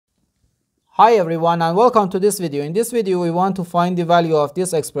Hi everyone and welcome to this video. In this video we want to find the value of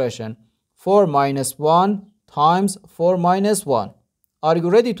this expression 4 minus 1 times 4 minus 1. Are you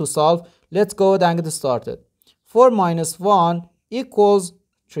ready to solve? Let's go ahead and get started. 4 minus 1 equals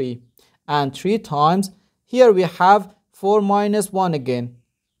 3 and 3 times here we have 4 minus 1 again,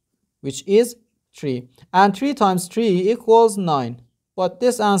 which is 3, and 3 times 3 equals 9, but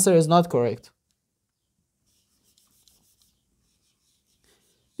this answer is not correct.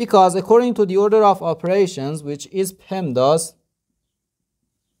 Because according to the order of operations, which is PEMDAS,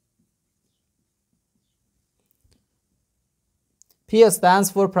 P stands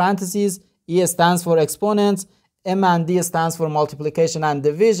for parentheses, E stands for exponents, M and D stands for multiplication and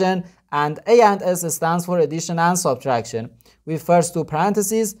division, and A and S stands for addition and subtraction. We first do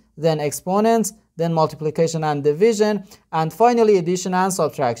parentheses, then exponents, then multiplication and division, and finally addition and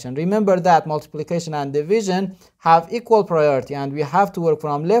subtraction. Remember that multiplication and division have equal priority and we have to work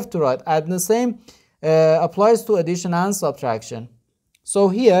from left to right, and the same applies to addition and subtraction. So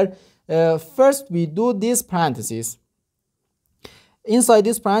here first we do these parentheses. Inside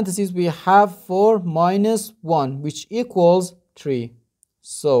these parentheses we have 4 minus 1, which equals 3.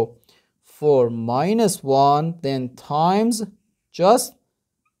 So 4 minus 1 then times just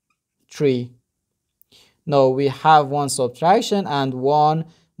 3. Now we have one subtraction and one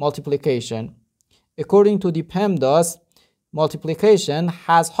multiplication. According to the PEMDAS, multiplication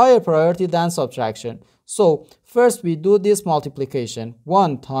has higher priority than subtraction. So first we do this multiplication.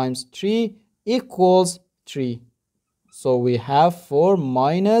 1 times 3 equals 3. So we have 4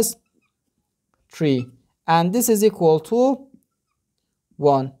 minus 3. And this is equal to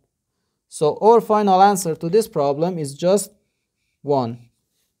 1. So our final answer to this problem is just 1.